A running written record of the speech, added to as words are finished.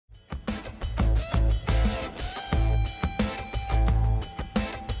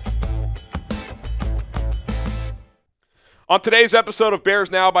On today's episode of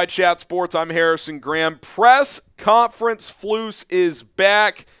Bears Now by Chat Sports, I'm Harrison Graham. Press conference Flus is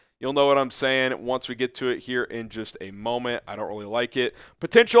back. You'll know what I'm saying once we get to it here in just a moment. I don't really like it.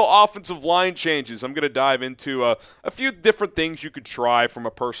 Potential offensive line changes. I'm going to dive into a few different things you could try from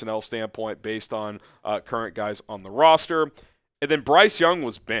a personnel standpoint based on current guys on the roster. And then Bryce Young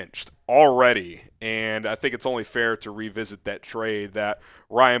was benched already, and I think it's only fair to revisit that trade that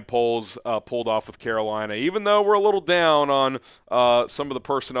Ryan Poles pulled off with Carolina. Even though we're a little down on some of the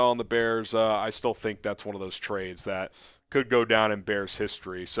personnel on the Bears, I still think that's one of those trades that could go down in Bears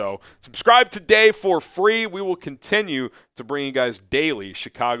history. So subscribe today for free. We will continue to bring you guys daily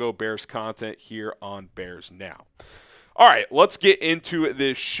Chicago Bears content here on Bears Now. All right, let's get into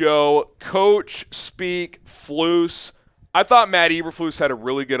this show. Coach Speak Flus. I thought Matt Eberflus had a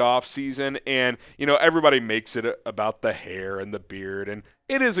really good offseason, and, you know, everybody makes it about the hair and the beard, and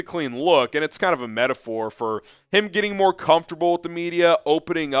it is a clean look, and it's kind of a metaphor for him getting more comfortable with the media,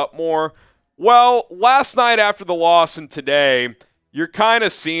 opening up more. Well, last night after the loss and today, you're kind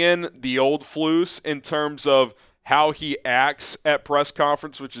of seeing the old Flus in terms of how he acts at press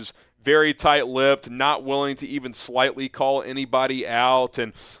conference, which is very tight-lipped, not willing to even slightly call anybody out,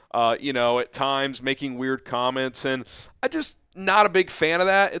 and, at times making weird comments. And I just not a big fan of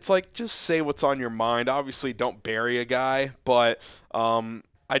that. It's like, just say what's on your mind. Obviously, don't bury a guy, but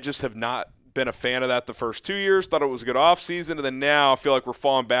I just have not been a fan of that the first 2 years. Thought it was a good offseason, and then now I feel like we're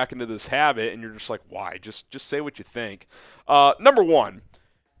falling back into this habit, and you're just like, why? Just say what you think. Number one,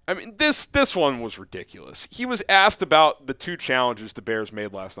 I mean, this one was ridiculous. He was asked about the two challenges the Bears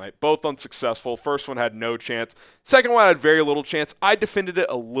made last night, both unsuccessful. First one had no chance. Second one had very little chance. I defended it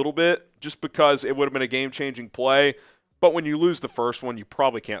a little bit just because it would have been a game-changing play. But when you lose the first one, you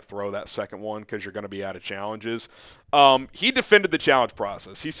probably can't throw that second one because you're going to be out of challenges. He defended the challenge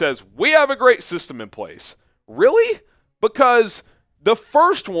process. He says, we have a great system in place. Really? Because the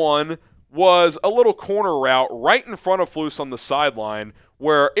first one was a little corner route right in front of Flus on the sideline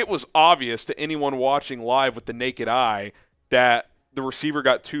where it was obvious to anyone watching live with the naked eye that the receiver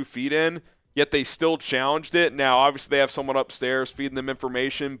got 2 feet in, yet they still challenged it. Now, obviously, they have someone upstairs feeding them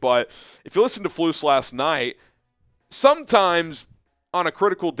information, but if you listen to Flus last night, sometimes on a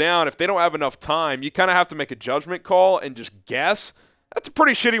critical down, if they don't have enough time, you kind of have to make a judgment call and just guess. That's a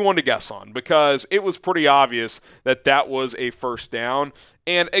pretty shitty one to guess on because it was pretty obvious that that was a first down.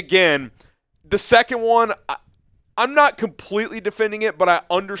 And again, the second one, I'm not completely defending it, but I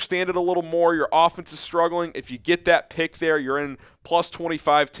understand it a little more. Your offense is struggling. If you get that pick there, you're in plus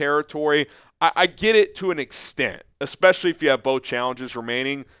 25 territory. I get it to an extent, especially if you have both challenges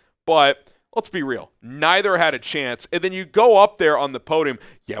remaining. But let's be real. Neither had a chance. And then you go up there on the podium.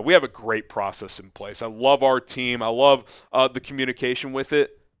 Yeah, we have a great process in place. I love our team. I love the communication with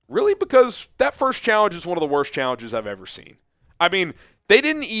it. Really? Because that first challenge is one of the worst challenges I've ever seen. I mean, they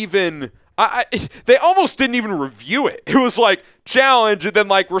didn't even they almost didn't even review it. It was like challenge, and then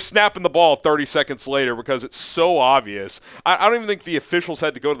like we're snapping the ball 30 seconds later because it's so obvious. I don't even think the officials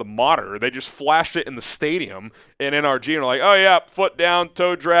had to go to the monitor. They just flashed it in the stadium in NRG and were like, oh yeah, foot down,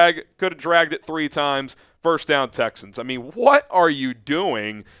 toe drag, could have dragged it 3 times, first down Texans. I mean, what are you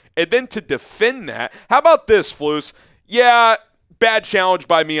doing? And then to defend that, how about this, Flus? Yeah, bad challenge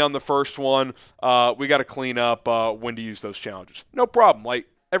by me on the first one. We got to clean up when to use those challenges. No problem. Like,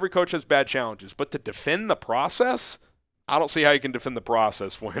 every coach has bad challenges, but to defend the process, I don't see how you can defend the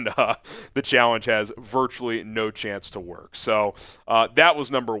process when the challenge has virtually no chance to work. So that was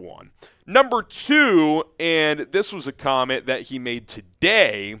number one. Number two, and this was a comment that he made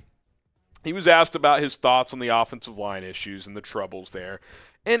today, he was asked about his thoughts on the offensive line issues and the troubles there.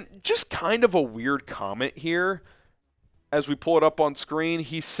 And just kind of a weird comment here. As we pull it up on screen,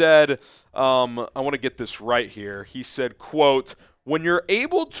 he said, I want to get this right here. He said, quote, when you're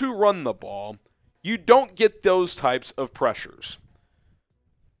able to run the ball, you don't get those types of pressures.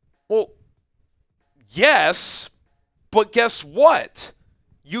 Well, yes, but guess what?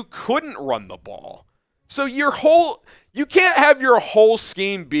 You couldn't run the ball. So you can't have your whole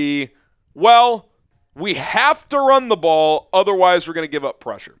scheme be, well, we have to run the ball, otherwise we're going to give up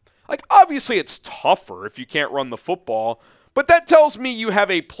pressure. Like, obviously it's tougher if you can't run the football, but that tells me you have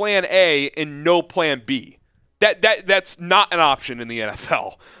a plan A and no plan B. That's not an option in the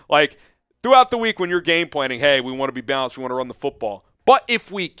NFL. Like, throughout the week when you're game planning, hey, we want to be balanced, we want to run the football. But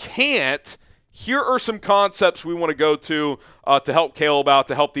if we can't, here are some concepts we want to go to help Caleb out,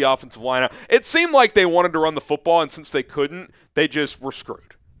 to help the offensive line out. It seemed like they wanted to run the football, and since they couldn't, they just were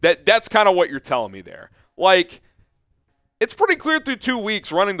screwed. That's kind of what you're telling me there. Like, it's pretty clear through 2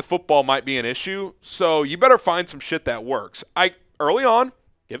 weeks running the football might be an issue, so you better find some shit that works. Early on,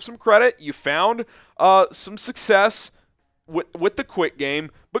 give some credit. You found some success with the quick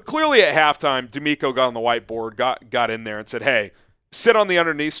game, but clearly at halftime, D'Amico got on the whiteboard, got in there and said, hey, sit on the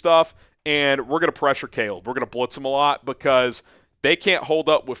underneath stuff, and we're going to pressure Caleb. We're going to blitz him a lot because they can't hold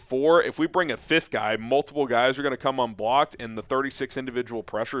up with 4. If we bring a 5th guy, multiple guys are going to come unblocked, and the 36 individual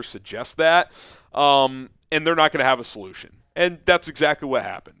pressures suggest that, and they're not going to have a solution. And that's exactly what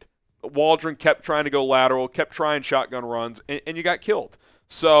happened. Waldron kept trying to go lateral, kept trying shotgun runs, and you got killed.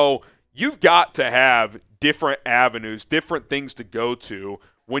 So you've got to have different avenues, different things to go to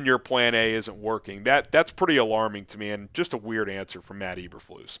when your plan A isn't working. That's pretty alarming to me, and just a weird answer from Matt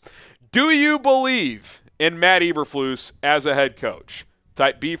Eberflus. Do you believe in Matt Eberflus as a head coach?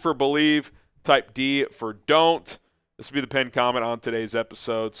 Type B for believe, type D for don't. This will be the pinned comment on today's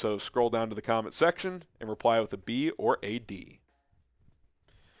episode, so scroll down to the comment section and reply with a B or a D.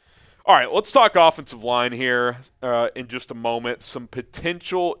 All right, let's talk offensive line here in just a moment. Some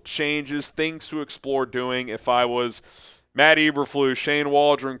potential changes, things to explore doing. If I was Matt Eberflus, Shane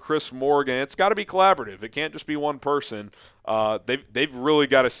Waldron, Chris Morgan, it's got to be collaborative. It can't just be one person. They've really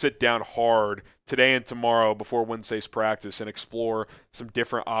got to sit down hard today and tomorrow before Wednesday's practice and explore some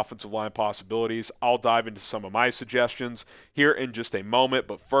different offensive line possibilities. I'll dive into some of my suggestions here in just a moment,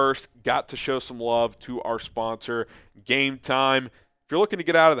 but first, got to show some love to our sponsor, Game Time. If you're looking to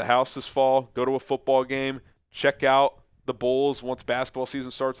get out of the house this fall, go to a football game, check out the Bulls once basketball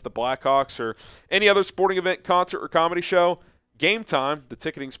season starts, the Blackhawks, or any other sporting event, concert, or comedy show, Game Time, the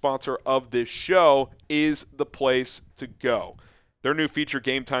ticketing sponsor of this show, is the place to go. Their new feature,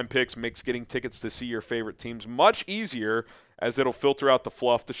 Game Time Picks, makes getting tickets to see your favorite teams much easier, as it'll filter out the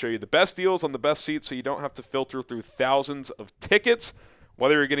fluff to show you the best deals on the best seats so you don't have to filter through thousands of tickets.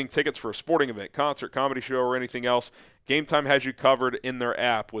 Whether you're getting tickets for a sporting event, concert, comedy show, or anything else, Game Time has you covered in their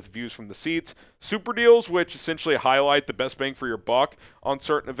app with views from the seats, super deals, which essentially highlight the best bang for your buck on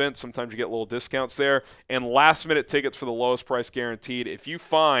certain events. Sometimes you get little discounts there, and last-minute tickets for the lowest price guaranteed. If you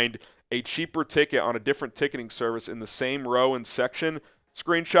find a cheaper ticket on a different ticketing service in the same row and section,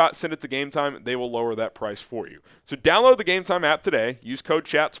 screenshot, send it to Game Time. They will lower that price for you. So download the Game Time app today. Use code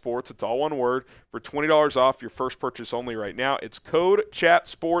CHATSPORTS. It's all one word for $20 off your first purchase only right now. It's code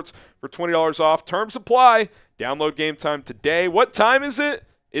CHATSPORTS for $20 off. Terms apply. Download Game Time today. What time is it?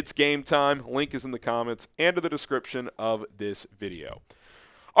 It's game time. Link is in the comments and in the description of this video.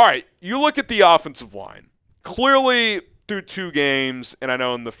 All right, you look at the offensive line. Clearly, through 2 games, and I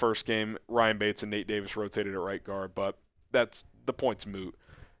know in the first game, Ryan Bates and Nate Davis rotated at right guard, but that's the point's moot.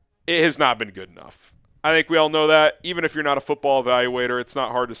 It has not been good enough. I think we all know that. Even if you're not a football evaluator, it's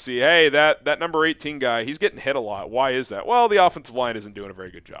not hard to see, hey, that number 18 guy, he's getting hit a lot. Why is that? Well, the offensive line isn't doing a very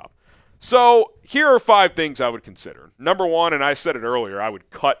good job. So here are 5 things I would consider. Number 1, and I said it earlier, I would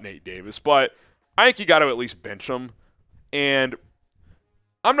cut Nate Davis, but I think you got to at least bench him. And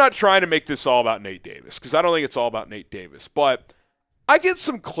I'm not trying to make this all about Nate Davis, because I don't think it's all about Nate Davis, but I get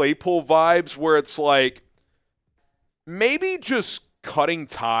some Claypool vibes where it's like, maybe just cutting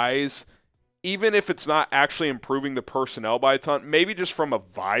ties, even if it's not actually improving the personnel by a ton, maybe just from a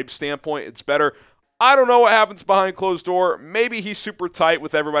vibe standpoint, it's better. I don't know what happens behind closed door. Maybe he's super tight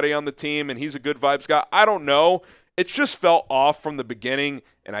with everybody on the team and he's a good vibes guy. I don't know. It just felt off from the beginning,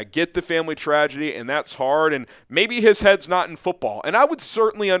 and I get the family tragedy, and that's hard, and maybe his head's not in football, and I would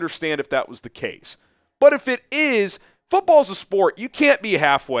certainly understand if that was the case. But if it is, football's a sport. You can't be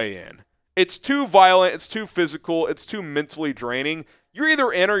halfway in. It's too violent, it's too physical, it's too mentally draining. You're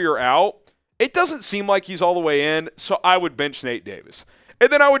either in or you're out. It doesn't seem like he's all the way in, so I would bench Nate Davis.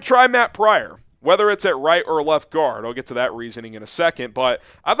 And then I would try Matt Pryor, whether it's at right or left guard. I'll get to that reasoning in a second, but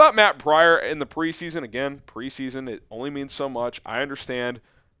I thought Matt Pryor in the preseason, again, preseason, it only means so much, I understand,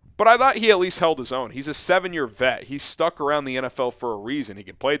 but I thought he at least held his own. He's a 7-year vet. He's stuck around the NFL for a reason. He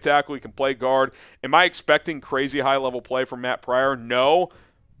can play tackle, he can play guard. Am I expecting crazy high-level play from Matt Pryor? No.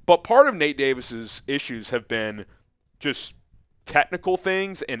 But part of Nate Davis's issues have been just technical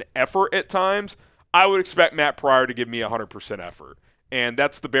things and effort at times. I would expect Matt Pryor to give me 100% effort, and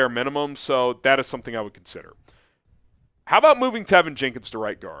that's the bare minimum, so that is something I would consider. How about moving Tevin Jenkins to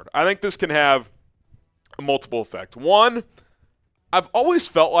right guard? I think this can have a multiple effect. One, I've always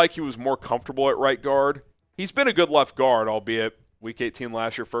felt like he was more comfortable at right guard. He's been a good left guard, albeit Week 18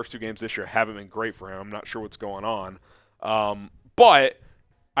 last year, first 2 games this year haven't been great for him. I'm not sure what's going on. But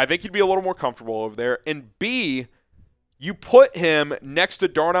I think he'd be a little more comfortable over there. And B, you put him next to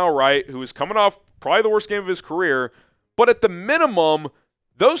Darnell Wright, who is coming off probably the worst game of his career, but at the minimum,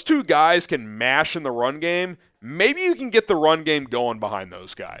 those 2 guys can mash in the run game. Maybe you can get the run game going behind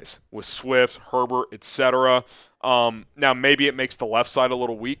those guys with Swift, Herbert, etc. Now, maybe it makes the left side a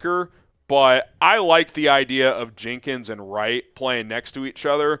little weaker, but I like the idea of Jenkins and Wright playing next to each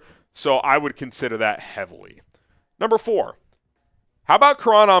other, so I would consider that heavily. Number 4, how about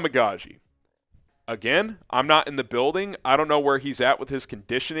Karan Amagaji? Again, I'm not in the building. I don't know where he's at with his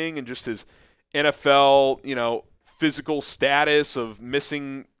conditioning and just his NFL, physical status of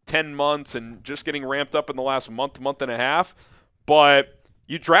missing 10 months and just getting ramped up in the last month and a half. But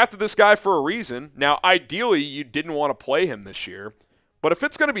you drafted this guy for a reason. Now, ideally, you didn't want to play him this year. But if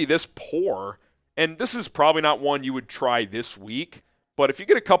it's going to be this poor, and this is probably not one you would try this week, but if you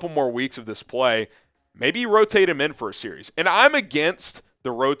get a couple more weeks of this play, maybe you rotate him in for a series. And I'm against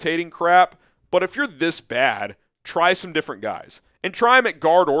the rotating crap, but if you're this bad, try some different guys. And try him at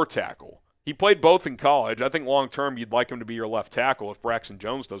guard or tackle. He played both in college. I think long-term you'd like him to be your left tackle if Braxton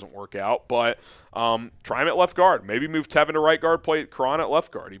Jones doesn't work out. But try him at left guard. Maybe move Tevin to right guard, play Karan at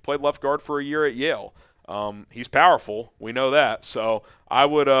left guard. He played left guard for a year at Yale. He's powerful. We know that. So I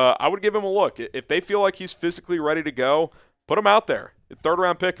would give him a look. If they feel like he's physically ready to go, put him out there.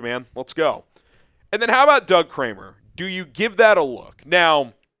 Third-round pick, man. Let's go. And then how about Doug Kramer? Do you give that a look?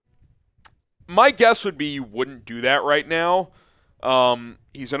 Now, my guess would be you wouldn't do that right now.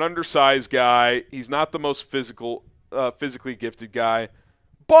 He's an undersized guy. He's not the most physically gifted guy.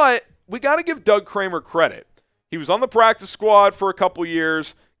 But we got to give Doug Kramer credit. He was on the practice squad for a couple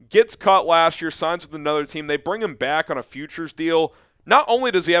years, gets cut last year, signs with another team. They bring him back on a futures deal. Not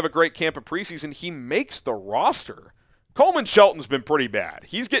only does he have a great camp of preseason, he makes the roster. Coleman Shelton's been pretty bad.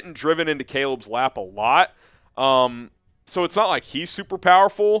 He's getting driven into Caleb's lap a lot. So it's not like he's super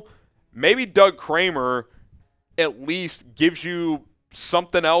powerful. Maybe Doug Kramer at least gives you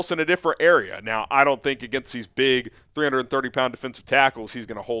something else in a different area. Now, I don't think against these big 330-pound defensive tackles he's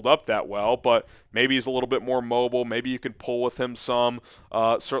going to hold up that well, but maybe he's a little bit more mobile. Maybe you can pull with him some,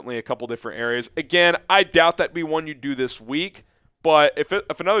 certainly a couple different areas. Again, I doubt that'd be one you do this week, but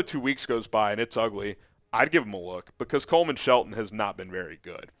if another 2 weeks goes by and it's ugly, I'd give him a look because Coleman Shelton has not been very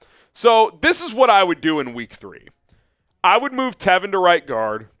good. So this is what I would do in week 3. I would move Tevin to right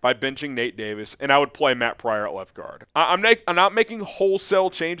guard by benching Nate Davis, and I would play Matt Pryor at left guard. I'm not making wholesale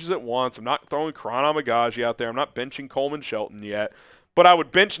changes at once. I'm not throwing Karan Amagaji out there. I'm not benching Coleman Shelton yet. But I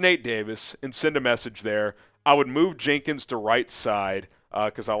would bench Nate Davis and send a message there. I would move Jenkins to right side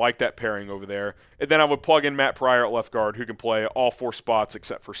because I like that pairing over there. And then I would plug in Matt Pryor at left guard who can play all 4 spots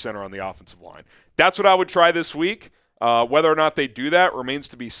except for center on the offensive line. That's what I would try this week. Whether or not they do that remains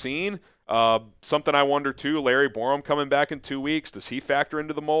to be seen. Something I wonder too, Larry Borom coming back in 2 weeks. Does he factor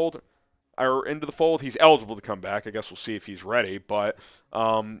into the mold or into the fold? He's eligible to come back. I guess we'll see if he's ready. But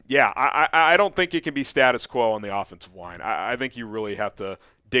I don't think it can be status quo on the offensive line. I think you really have to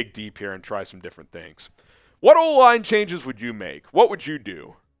dig deep here and try some different things. What O-line changes would you make? What would you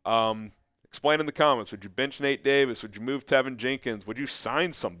do? Explain in the comments. Would you bench Nate Davis? Would you move Tevin Jenkins? Would you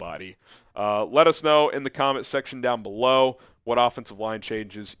sign somebody? Let us know in the comment section down below what offensive line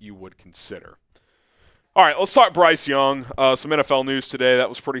changes you would consider. All right, let's talk Bryce Young. Some NFL news today that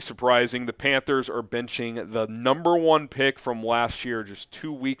was pretty surprising. The Panthers are benching the number 1 pick from last year just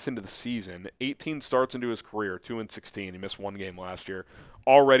 2 weeks into the season. 18 starts into his career, 2-16. He missed 1 game last year.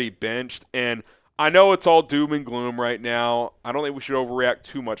 Already benched. And I know it's all doom and gloom right now. I don't think we should overreact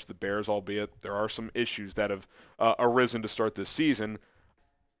too much to the Bears, albeit there are some issues that have arisen to start this season.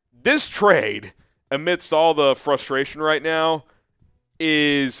 This trade, amidst all the frustration right now,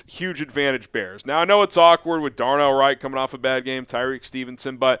 is huge advantage Bears. Now, I know it's awkward with Darnell Wright coming off a bad game, Tyreek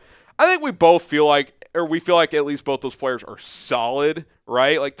Stevenson, but I think we feel like at least both those players are solid,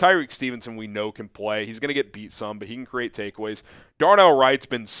 right? Like Tyreek Stevenson we know can play. He's going to get beat some, but he can create takeaways. Darnell Wright's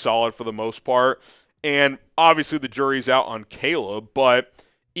been solid for the most part, and obviously the jury's out on Caleb, but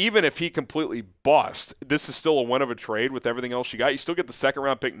even if he completely busts, this is still a win of a trade with everything else you got. You still get the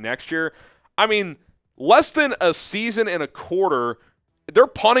 2nd-round pick next year. I mean, less than a season and a quarter, they're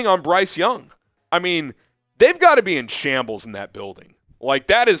punting on Bryce Young. I mean, they've got to be in shambles in that building. Like,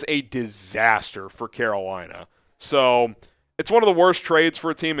 that is a disaster for Carolina. So, it's one of the worst trades for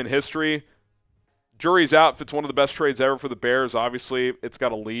a team in history. Jury's out if it's one of the best trades ever for the Bears. Obviously, it's got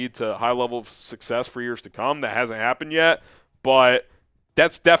to lead to a high level of success for years to come. That hasn't happened yet, but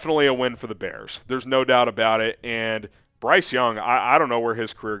that's definitely a win for the Bears. There's no doubt about it. And Bryce Young, I don't know where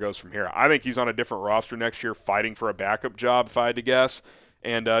his career goes from here. I think he's on a different roster next year fighting for a backup job, if I had to guess.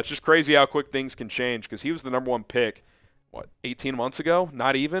 And it's just crazy how quick things can change because he was the number 1 pick, 18 months ago?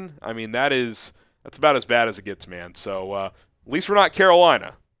 Not even? I mean, that's about as bad as it gets, man. So at least we're not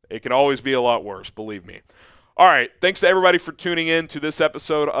Carolina. It can always be a lot worse, believe me. All right, thanks to everybody for tuning in to this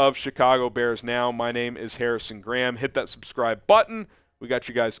episode of Chicago Bears Now. My name is Harrison Graham. Hit that subscribe button. We got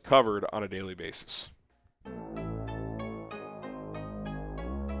you guys covered on a daily basis.